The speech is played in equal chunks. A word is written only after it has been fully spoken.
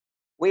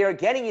We are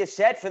getting you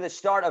set for the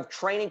start of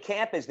training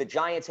camp as the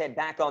Giants head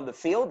back on the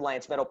field.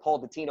 Lance Meadow,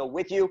 Paul Dottino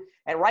with you.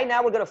 And right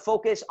now we're going to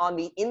focus on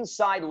the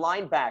inside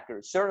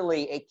linebackers,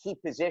 certainly a key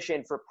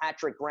position for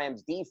Patrick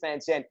Graham's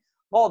defense. And,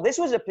 Paul, this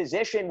was a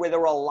position where there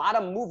were a lot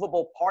of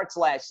movable parts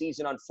last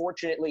season,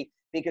 unfortunately,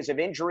 because of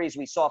injuries.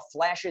 We saw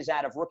flashes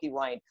out of rookie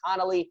Ryan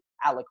Connolly.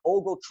 Alec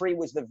Ogletree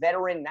was the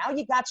veteran. Now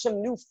you got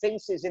some new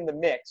faces in the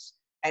mix.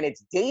 And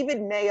it's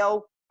David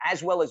Mayo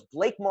as well as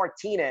Blake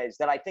Martinez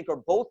that I think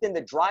are both in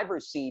the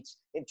driver's seats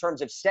in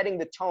terms of setting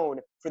the tone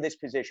for this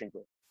position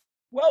group.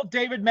 Well,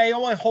 David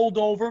Mayo, a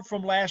holdover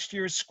from last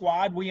year's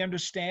squad. We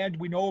understand.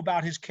 We know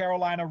about his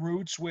Carolina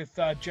roots with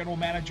general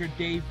manager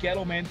Dave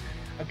Gettleman,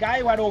 a guy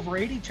who had over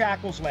 80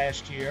 tackles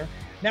last year.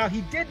 Now, he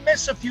did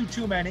miss a few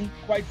too many.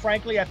 Quite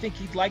frankly, I think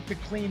he'd like to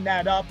clean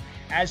that up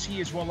as he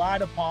is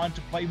relied upon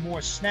to play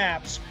more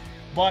snaps.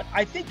 But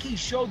I think he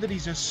showed that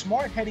he's a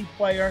smart, heady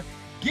player,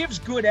 gives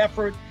good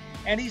effort,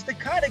 and he's the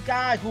kind of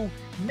guy who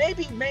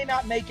may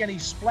not make any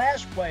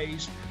splash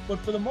plays, but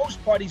for the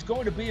most part, he's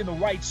going to be in the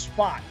right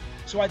spot.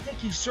 So I think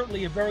he's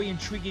certainly a very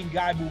intriguing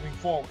guy moving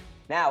forward.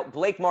 Now,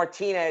 Blake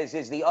Martinez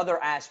is the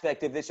other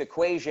aspect of this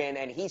equation,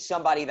 and he's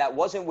somebody that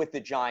wasn't with the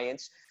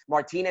Giants.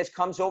 Martinez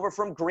comes over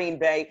from Green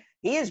Bay.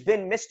 He has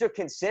been Mr.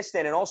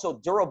 Consistent and also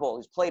durable.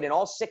 He's played in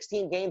all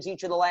 16 games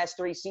each of the last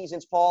 3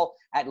 seasons, Paul,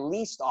 at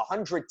least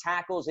 100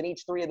 tackles in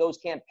each 3 of those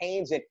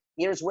campaigns. And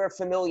here's where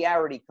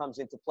familiarity comes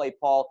into play,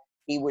 Paul.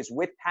 He was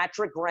with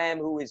Patrick Graham,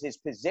 who is his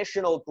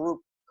positional group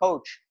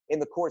coach in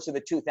the course of the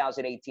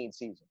 2018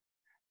 season.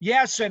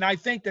 Yes, and I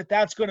think that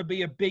that's going to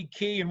be a big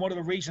key and one of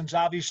the reasons,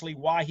 obviously,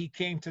 why he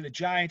came to the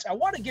Giants. I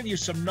want to give you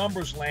some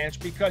numbers, Lance,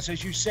 because,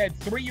 as you said,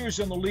 3 years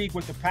in the league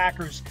with the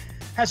Packers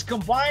has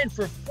combined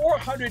for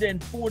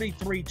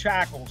 443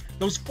 tackles.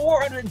 Those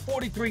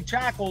 443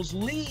 tackles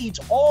leads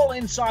all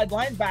inside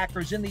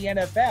linebackers in the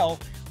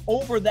NFL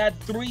over that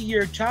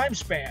 3-year time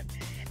span.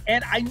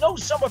 And I know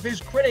some of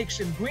his critics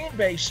in Green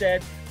Bay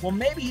said, well,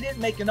 maybe he didn't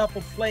make enough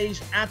of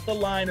plays at the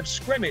line of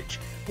scrimmage.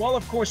 Well,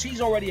 of course,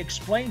 he's already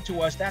explained to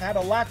us that had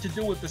a lot to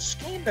do with the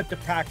scheme that the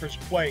Packers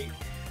played.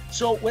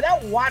 So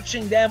without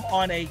watching them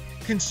on a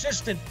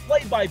consistent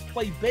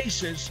play-by-play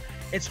basis,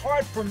 it's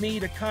hard for me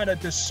to kind of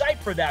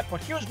decipher that.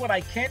 But here's what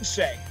I can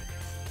say.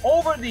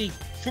 Over the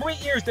 3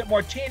 years that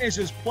Martinez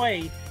has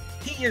played,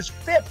 he is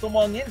 5th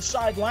among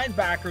inside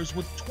linebackers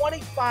with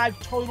 25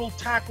 total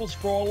tackles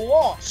for a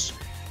loss.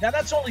 Now,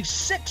 that's only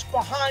 6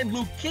 behind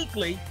Luke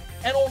Kuechly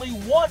and only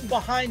 1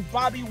 behind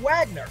Bobby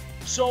Wagner.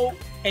 So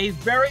a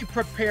very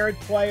prepared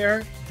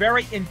player,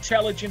 very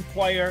intelligent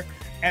player,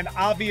 and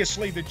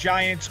obviously the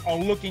Giants are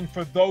looking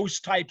for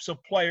those types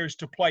of players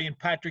to play in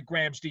Patrick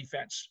Graham's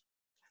defense.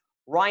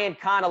 Ryan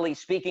Connolly,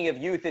 speaking of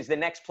youth, is the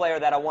next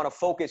player that I want to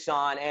focus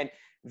on. And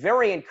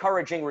very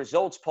encouraging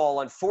results,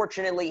 Paul.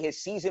 Unfortunately,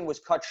 his season was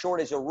cut short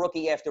as a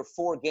rookie after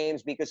 4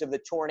 games because of the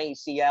torn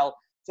ACL.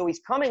 So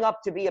he's coming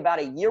up to be about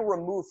a year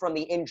removed from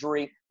the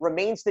injury.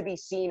 Remains to be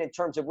seen in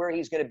terms of where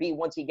he's going to be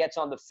once he gets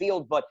on the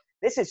field. But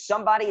this is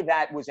somebody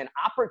that was an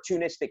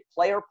opportunistic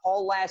player,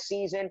 Paul, last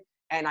season,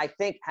 and I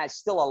think has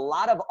still a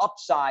lot of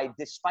upside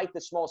despite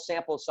the small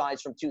sample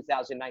size from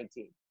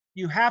 2019.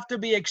 You have to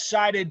be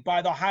excited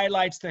by the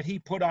highlights that he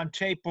put on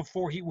tape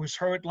before he was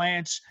hurt,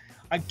 Lance.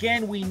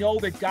 Again, we know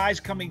that guys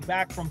coming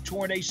back from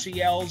torn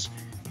ACLs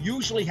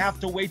usually have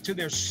to wait till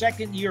their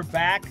 2nd year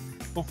back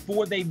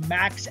before they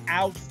max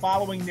out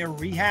following their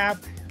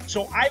rehab.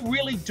 So I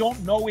really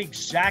don't know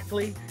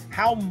exactly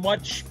how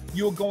much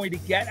you're going to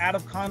get out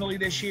of Connolly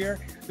this year.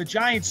 The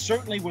Giants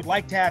certainly would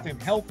like to have him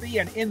healthy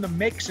and in the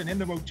mix and in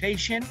the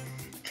rotation.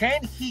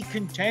 Can he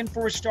contend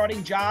for a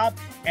starting job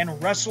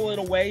and wrestle it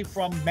away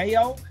from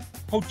Mayo?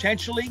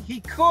 Potentially he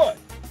could.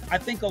 I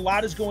think a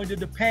lot is going to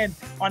depend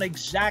on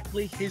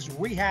exactly his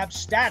rehab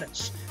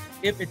status.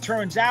 If it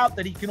turns out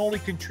that he can only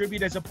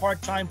contribute as a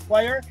part-time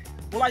player,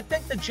 well, I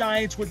think the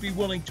Giants would be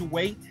willing to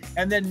wait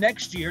and then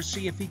next year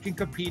see if he can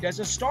compete as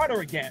a starter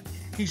again.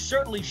 He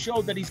certainly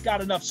showed that he's got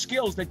enough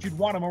skills that you'd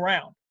want him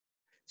around.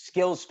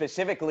 Skills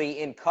specifically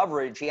in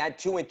coverage. He had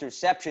 2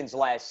 interceptions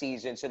last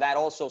season, so that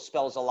also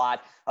spells a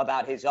lot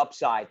about his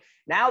upside.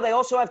 Now they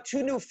also have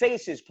 2 new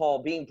faces,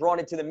 Paul, being brought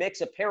into the mix,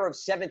 a pair of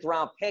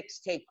 7th-round picks,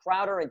 Tate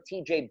Crowder and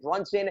TJ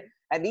Brunson.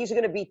 And these are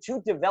going to be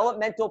 2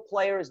 developmental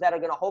players that are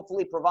going to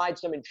hopefully provide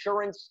some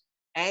insurance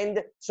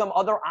and some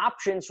other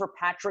options for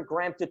Patrick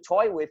Graham to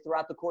toy with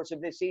throughout the course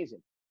of this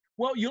season.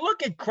 Well, you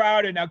look at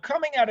Crowder now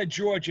coming out of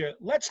Georgia.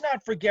 Let's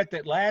not forget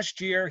that last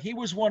year he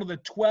was one of the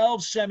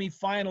 12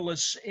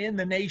 semifinalists in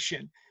the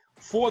nation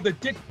for the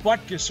Dick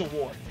Butkus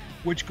Award,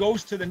 which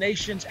goes to the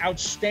nation's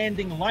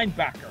outstanding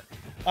linebacker.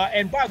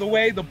 And by the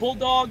way, the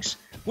Bulldogs,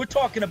 we're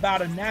talking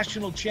about a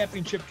national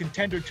championship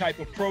contender type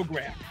of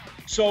program.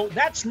 So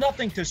that's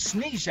nothing to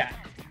sneeze at.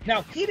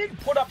 Now, he didn't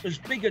put up as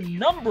big a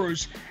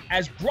numbers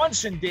as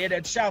Brunson did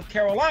at South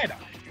Carolina.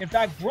 In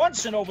fact,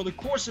 Brunson, over the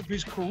course of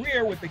his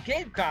career with the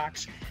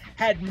Gamecocks,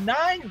 had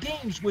 9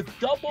 games with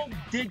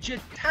double-digit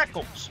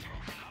tackles.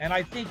 And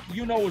I think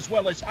you know as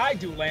well as I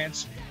do,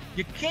 Lance,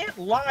 you can't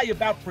lie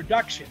about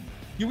production.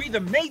 You either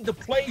made the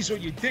plays or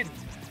you didn't.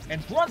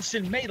 And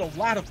Brunson made a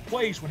lot of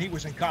plays when he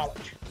was in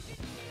college.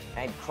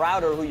 And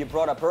Crowder, who you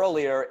brought up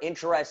earlier,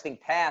 interesting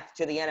path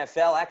to the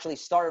NFL. Actually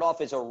started off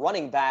as a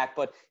running back,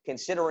 but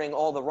considering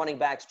all the running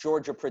backs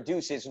Georgia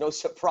produces, no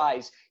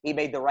surprise he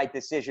made the right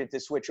decision to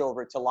switch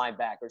over to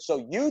linebacker.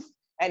 So youth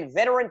and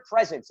veteran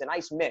presence, a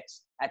nice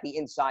mix at the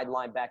inside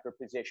linebacker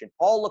position.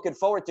 Paul, looking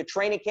forward to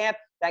training camp.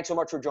 Thanks so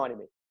much for joining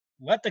me.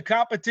 Let the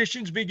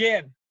competitions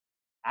begin.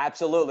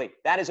 Absolutely.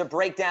 That is a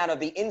breakdown of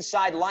the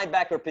inside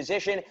linebacker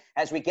position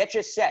as we get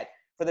you set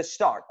for the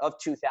start of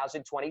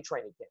 2020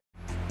 training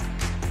camp.